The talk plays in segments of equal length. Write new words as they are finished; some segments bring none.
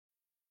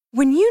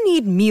When you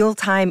need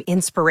mealtime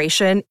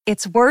inspiration,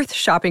 it's worth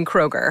shopping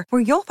Kroger,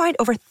 where you'll find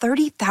over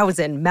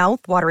 30,000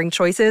 mouth-watering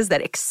choices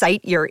that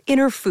excite your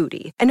inner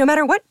foodie. And no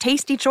matter what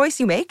tasty choice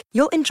you make,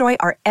 you'll enjoy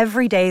our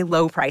everyday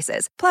low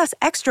prices, plus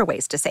extra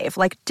ways to save,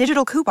 like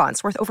digital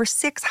coupons worth over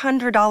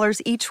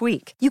 $600 each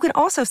week. You can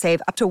also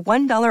save up to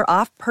 $1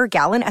 off per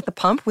gallon at the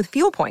pump with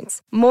fuel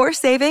points. More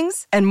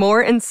savings and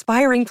more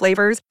inspiring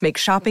flavors make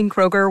shopping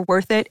Kroger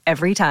worth it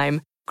every time.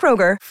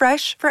 Kroger,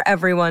 fresh for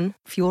everyone.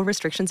 Fuel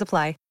restrictions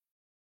apply.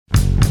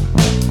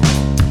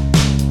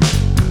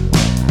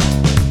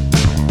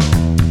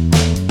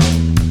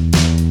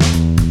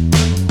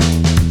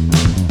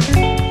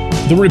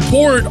 The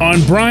report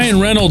on Bryan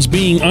Reynolds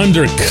being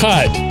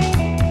undercut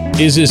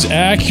is as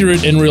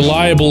accurate and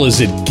reliable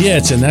as it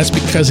gets, and that's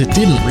because it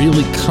didn't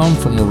really come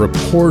from a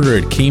reporter.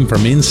 It came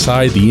from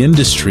inside the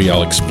industry.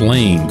 I'll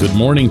explain. Good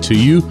morning to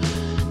you.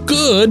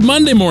 Good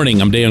Monday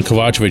morning. I'm Dejan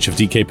Kovacevic of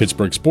DK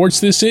Pittsburgh Sports.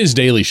 This is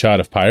Daily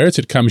Shot of Pirates.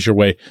 It comes your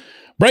way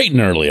bright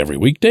and early every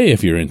weekday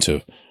if you're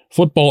into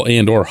football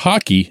and or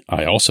hockey.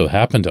 I also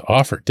happen to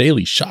offer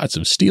daily shots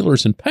of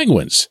Steelers and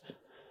Penguins.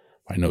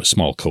 By no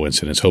small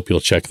coincidence. Hope you'll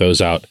check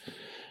those out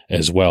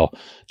as well.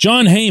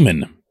 Jon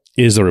Heyman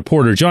is the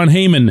reporter. Jon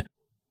Heyman,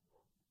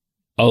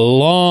 a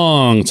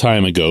long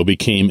time ago,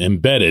 became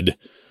embedded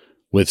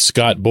with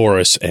Scott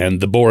Boras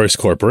and the Boras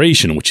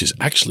Corporation, which is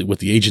actually what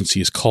the agency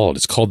is called.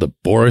 It's called the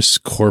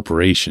Boras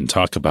Corporation.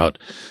 Talk about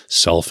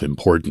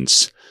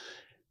self-importance.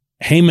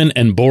 Heyman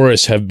and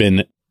Boras have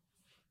been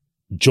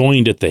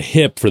joined at the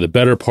hip for the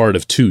better part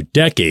of 2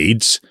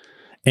 decades.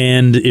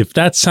 And if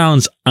that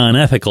sounds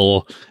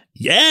unethical,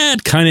 yeah,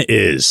 it kind of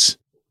is.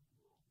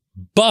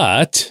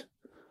 But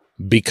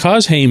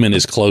because Heyman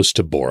is close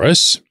to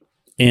Boras,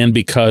 and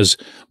because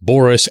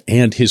Boras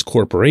and his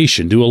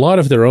corporation do a lot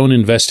of their own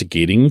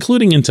investigating,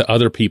 including into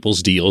other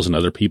people's deals and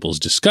other people's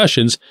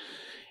discussions,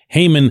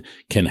 Heyman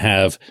can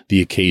have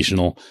the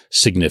occasional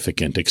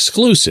significant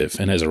exclusive.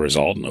 And as a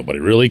result, nobody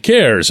really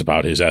cares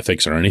about his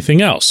ethics or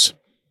anything else.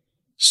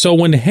 So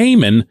when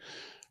Heyman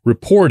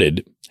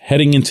reported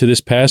heading into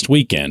this past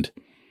weekend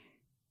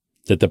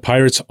that the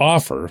Pirates'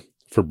 offer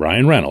for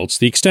Bryan Reynolds,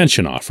 the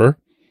extension offer,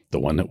 the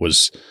one that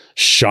was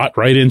shot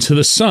right into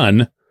the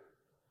sun,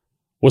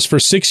 was for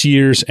 6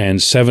 years and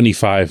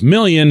 $75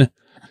 million.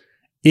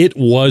 It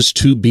was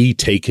to be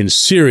taken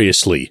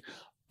seriously.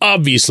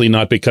 Obviously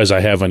not because I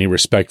have any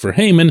respect for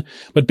Heyman,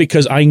 but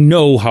because I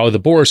know how the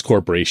Boras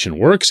Corporation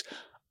works.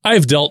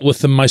 I've dealt with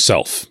them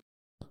myself,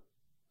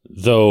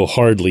 though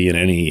hardly in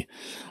any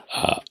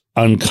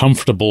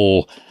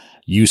uncomfortable,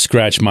 you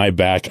scratch my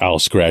back, I'll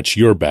scratch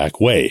your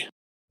back way.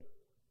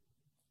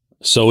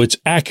 So it's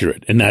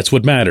accurate, and that's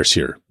what matters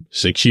here.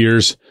 6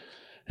 years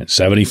and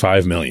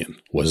 $75 million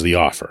was the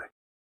offer.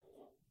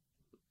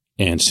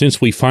 And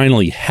since we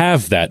finally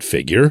have that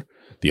figure,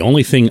 the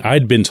only thing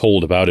I'd been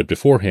told about it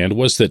beforehand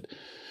was that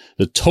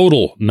the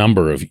total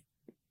number of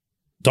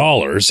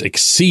dollars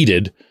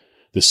exceeded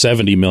the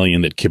 $70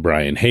 million that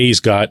Ke'Bryan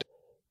Hayes got,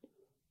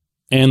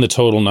 and the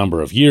total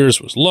number of years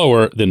was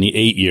lower than the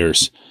 8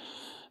 years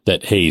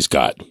that Hayes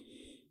got.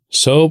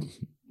 So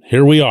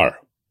here we are.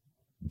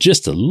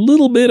 Just a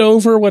little bit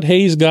over what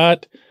Hayes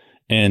got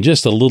and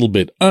just a little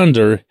bit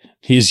under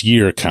his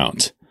year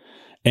count,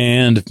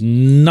 and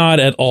not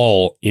at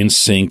all in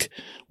sync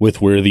with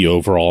where the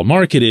overall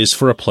market is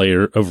for a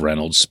player of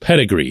Reynolds'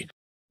 pedigree.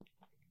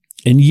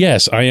 And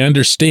yes, I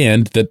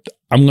understand that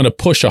I'm going to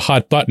push a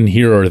hot button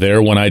here or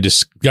there when I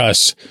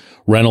discuss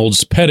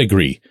Reynolds'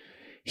 pedigree.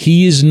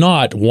 He is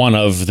not one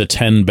of the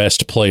 10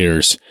 best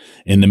players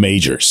in the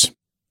majors.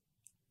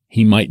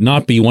 He might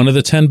not be one of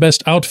the 10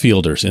 best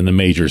outfielders in the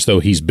majors, though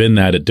he's been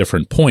that at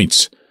different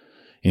points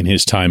in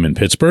his time in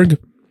Pittsburgh.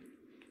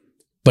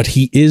 But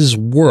he is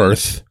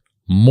worth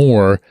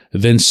more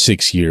than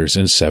 6 years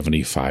and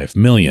 $75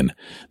 million.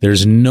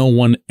 There's no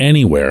one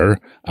anywhere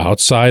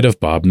outside of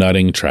Bob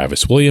Nutting,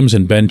 Travis Williams,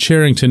 and Ben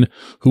Cherington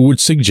who would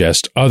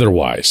suggest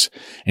otherwise.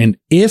 And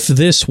if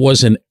this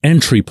was an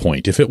entry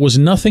point, if it was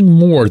nothing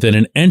more than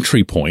an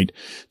entry point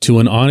to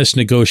an honest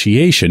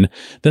negotiation,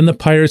 then the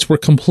Pirates were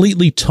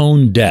completely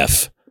tone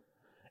deaf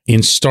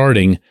in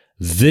starting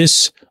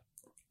this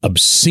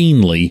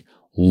obscenely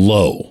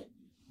low.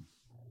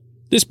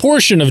 This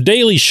portion of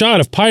Daily Shot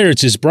of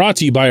Pirates is brought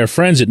to you by our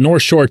friends at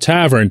North Shore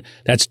Tavern.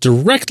 That's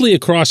directly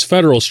across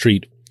Federal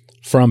Street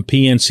from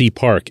PNC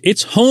Park.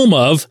 It's home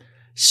of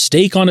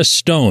Steak on a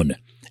Stone,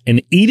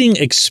 an eating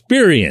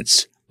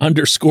experience,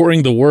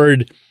 underscoring the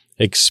word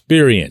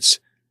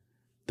experience.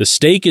 The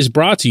steak is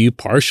brought to you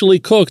partially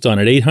cooked on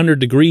an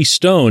 800-degree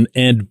stone,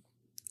 and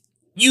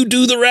you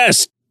do the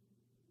rest.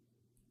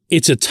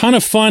 It's a ton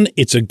of fun,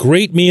 it's a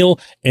great meal,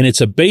 and it's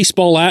a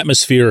baseball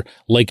atmosphere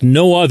like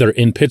no other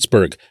in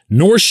Pittsburgh.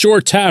 North Shore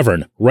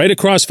Tavern, right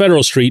across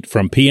Federal Street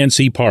from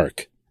PNC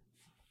Park.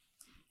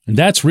 And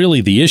that's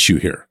really the issue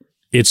here.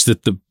 It's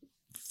that the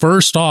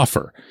first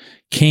offer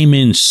came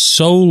in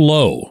so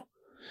low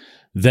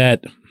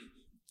that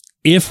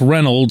if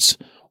Reynolds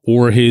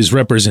or his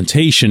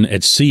representation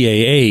at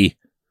CAA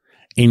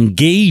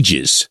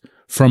engages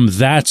from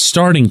that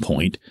starting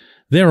point,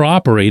 they're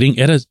operating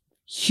at a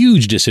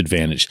huge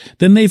disadvantage,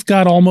 then they've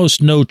got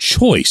almost no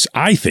choice,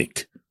 I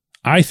think,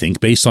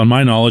 based on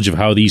my knowledge of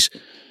how these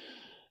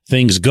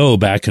things go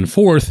back and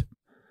forth,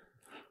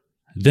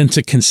 than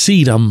to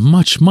concede a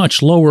much,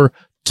 much lower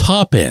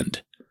top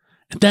end.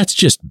 And that's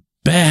just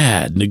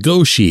bad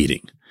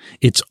negotiating.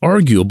 It's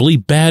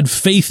arguably bad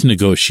faith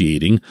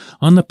negotiating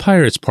on the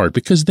Pirates' part,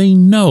 because they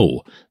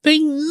know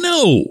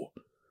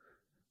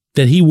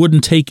that he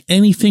wouldn't take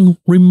anything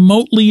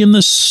remotely in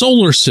the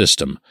solar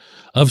system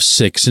of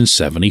 6 and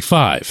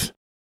 75.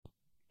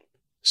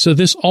 So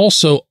this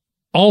also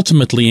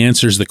ultimately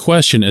answers the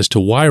question as to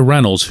why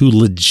Reynolds, who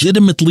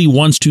legitimately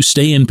wants to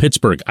stay in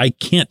Pittsburgh, I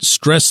can't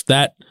stress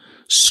that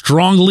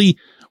strongly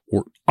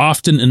or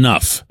often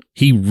enough.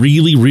 He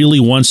really, really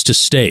wants to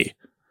stay.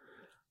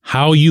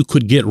 How you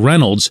could get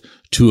Reynolds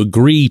to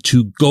agree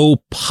to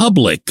go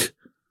public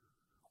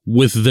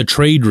with the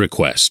trade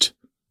request.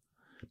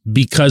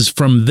 Because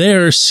from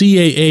there,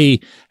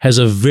 CAA has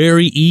a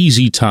very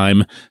easy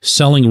time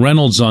selling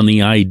Reynolds on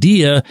the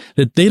idea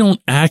that they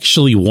don't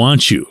actually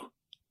want you.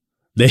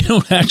 They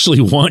don't actually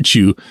want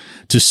you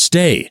to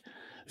stay.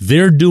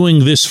 They're doing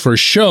this for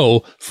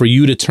show for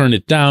you to turn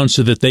it down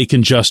so that they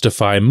can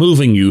justify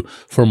moving you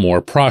for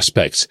more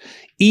prospects.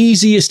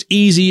 Easiest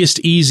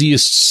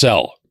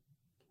sell.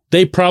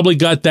 They probably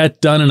got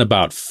that done in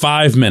about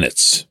 5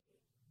 minutes.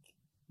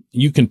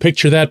 You can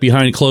picture that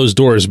behind closed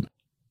doors.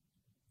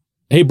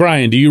 Hey,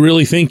 Brian, do you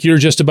really think you're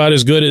just about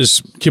as good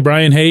as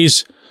Brian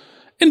Hayes?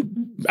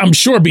 And I'm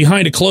sure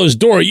behind a closed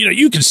door,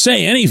 you can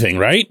say anything,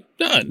 right?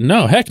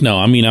 No, heck no.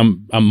 I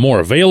mean, I'm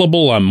more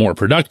available. I'm more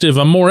productive.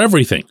 I'm more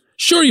everything.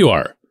 Sure you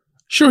are.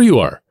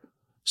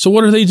 So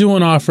what are they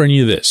doing offering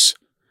you this?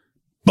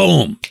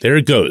 Boom. There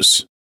it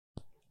goes.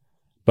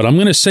 But I'm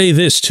going to say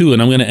this too,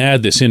 and I'm going to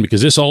add this in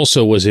because this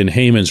also was in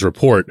Heyman's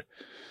report,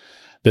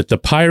 that the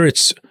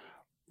Pirates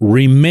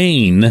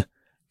remain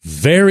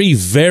very,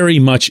 very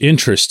much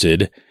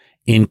interested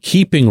in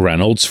keeping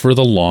Reynolds for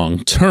the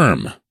long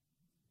term.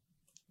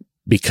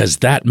 Because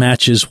that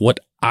matches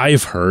what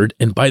I've heard,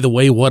 and by the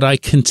way, what I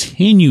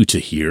continue to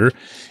hear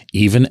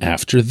even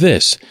after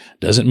this.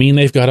 Doesn't mean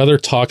they've got other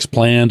talks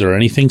planned or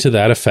anything to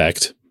that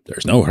effect.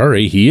 There's no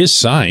hurry. He is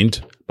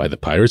signed by the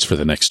Pirates for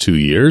the next 2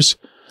 years,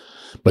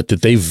 but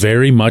that they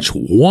very much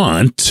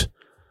want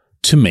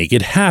to make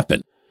it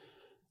happen.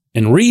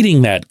 And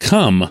reading that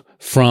come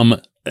from,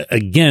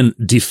 again,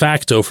 de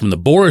facto from the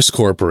Boras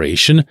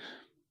Corporation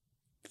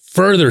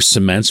further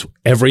cements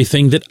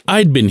everything that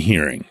I'd been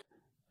hearing.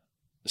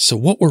 So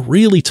what we're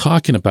really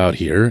talking about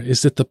here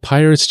is that the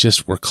Pirates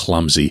just were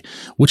clumsy,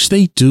 which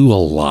they do a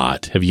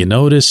lot. Have you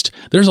noticed?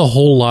 There's a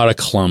whole lot of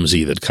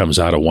clumsy that comes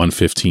out of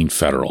 115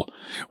 Federal,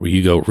 where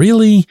you go,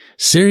 really?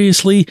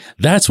 Seriously?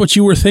 That's what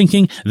you were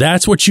thinking?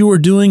 That's what you were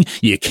doing?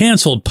 You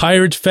canceled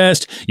Pirate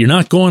Fest? You're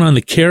not going on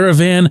the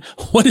caravan?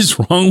 What is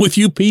wrong with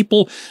you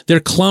people? They're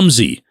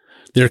clumsy.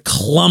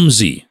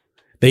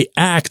 They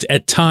act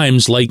at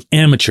times like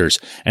amateurs,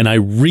 and I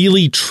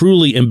really,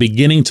 truly am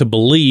beginning to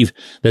believe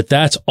that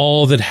that's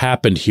all that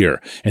happened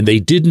here, and they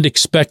didn't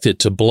expect it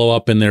to blow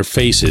up in their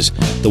faces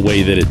the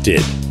way that it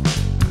did.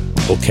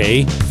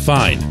 Okay,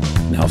 fine.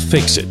 Now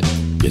fix it.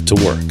 Get to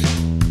work.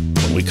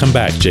 When we come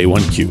back,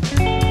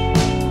 J1Q.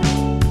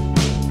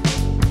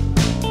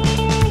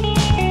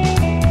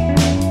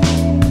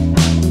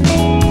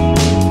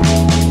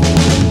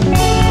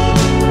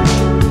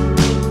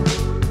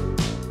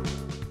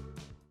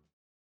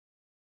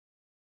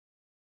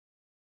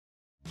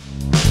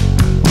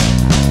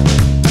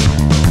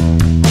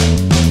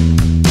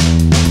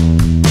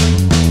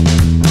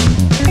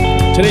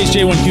 Today's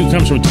J1Q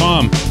comes from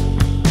Tom,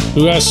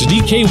 who asks,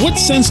 DK, what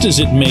sense does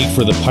it make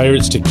for the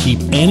Pirates to keep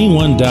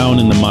anyone down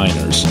in the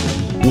minors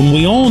when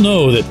we all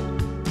know that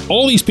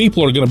all these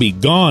people are going to be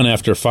gone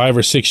after 5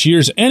 or 6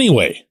 years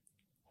anyway?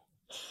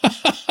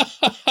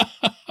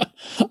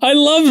 I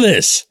love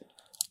this.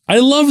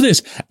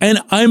 And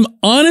I'm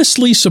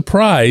honestly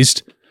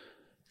surprised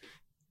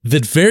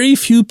that very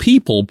few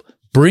people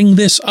bring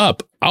this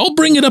up. I'll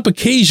bring it up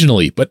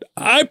occasionally, but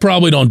I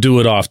probably don't do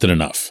it often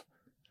enough.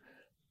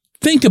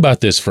 Think about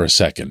this for a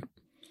second.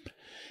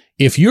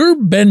 If you're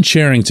Ben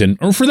Cherington,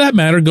 or for that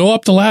matter, go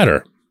up the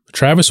ladder,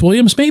 Travis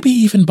Williams, maybe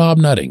even Bob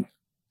Nutting,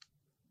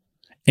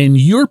 and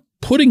you're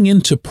putting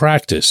into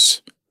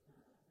practice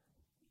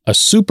a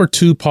Super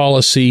 2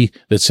 policy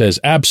that says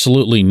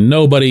absolutely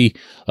nobody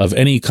of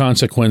any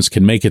consequence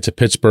can make it to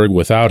Pittsburgh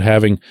without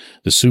having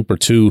the Super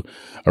 2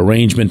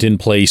 arrangement in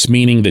place,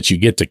 meaning that you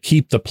get to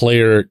keep the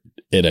player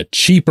at a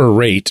cheaper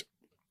rate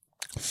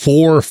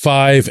 4,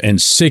 5,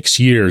 and 6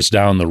 years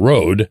down the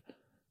road.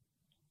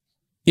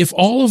 If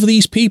all of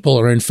these people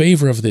are in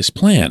favor of this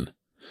plan,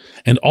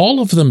 and all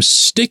of them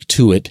stick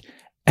to it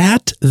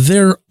at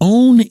their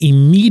own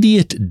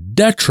immediate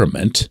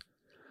detriment,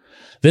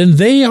 then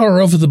they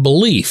are of the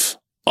belief,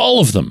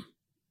 all of them,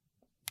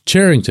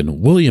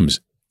 Cherington, Williams,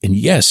 and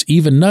yes,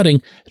 even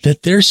Nutting,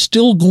 that they're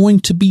still going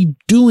to be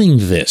doing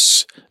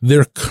this,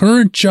 their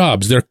current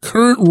jobs, their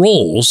current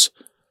roles,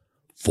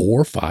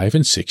 4, 5,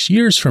 and 6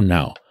 years from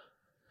now.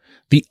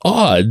 The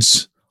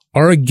odds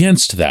are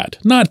against that,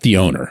 not the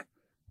owner.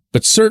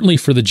 but certainly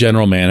for the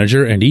general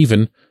manager and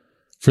even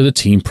for the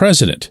team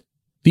president.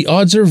 The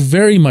odds are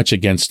very much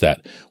against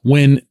that.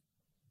 When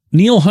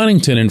Neil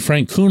Huntington and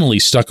Frank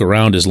Coonelly stuck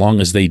around as long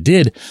as they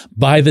did,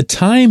 by the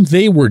time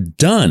they were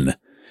done,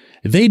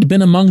 they'd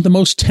been among the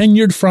most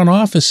tenured front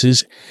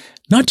offices,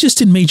 not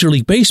just in Major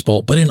League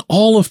Baseball, but in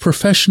all of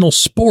professional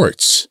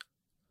sports,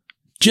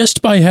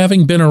 just by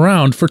having been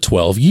around for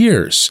 12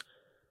 years.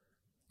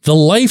 The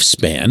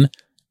lifespan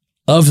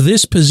of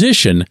this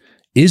position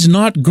is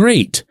not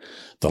great.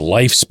 The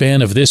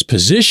lifespan of this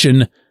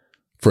position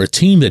for a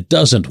team that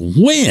doesn't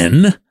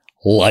win,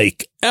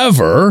 like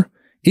ever,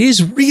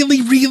 is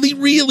really, really,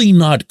 really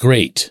not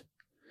great.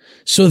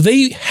 So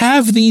they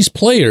have these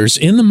players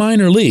in the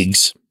minor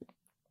leagues.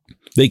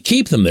 They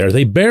keep them there.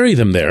 They bury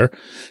them there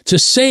to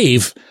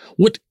save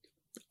what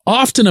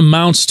often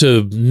amounts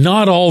to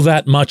not all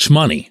that much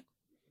money.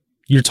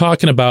 You're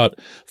talking about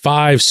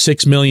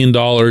 $5-6 million,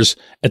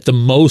 at the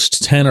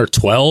most 10 or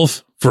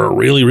 12 for a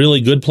really,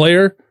 really good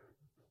player.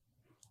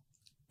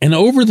 And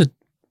over the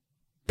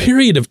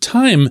period of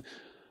time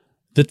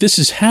that this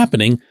is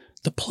happening,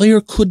 the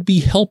player could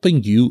be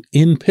helping you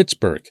in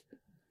Pittsburgh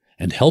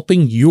and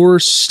helping your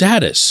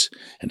status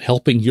and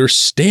helping your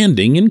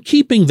standing in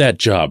keeping that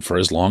job for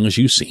as long as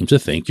you seem to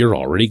think you're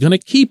already going to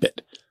keep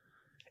it.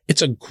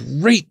 It's a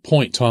great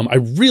point, Tom. I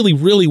really,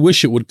 really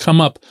wish it would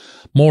come up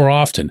more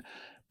often.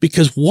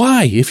 Because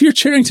why? If you're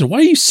Cherington, why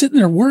are you sitting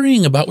there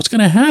worrying about what's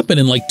going to happen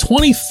in like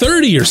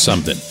 2030 or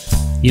something?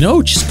 You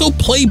know, just go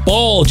play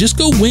ball. Just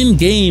go win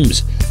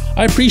games.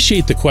 I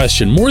appreciate the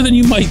question more than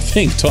you might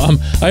think, Tom.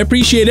 I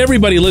appreciate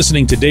everybody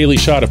listening to Daily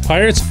Shot of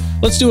Pirates.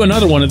 Let's do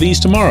another one of these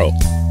tomorrow.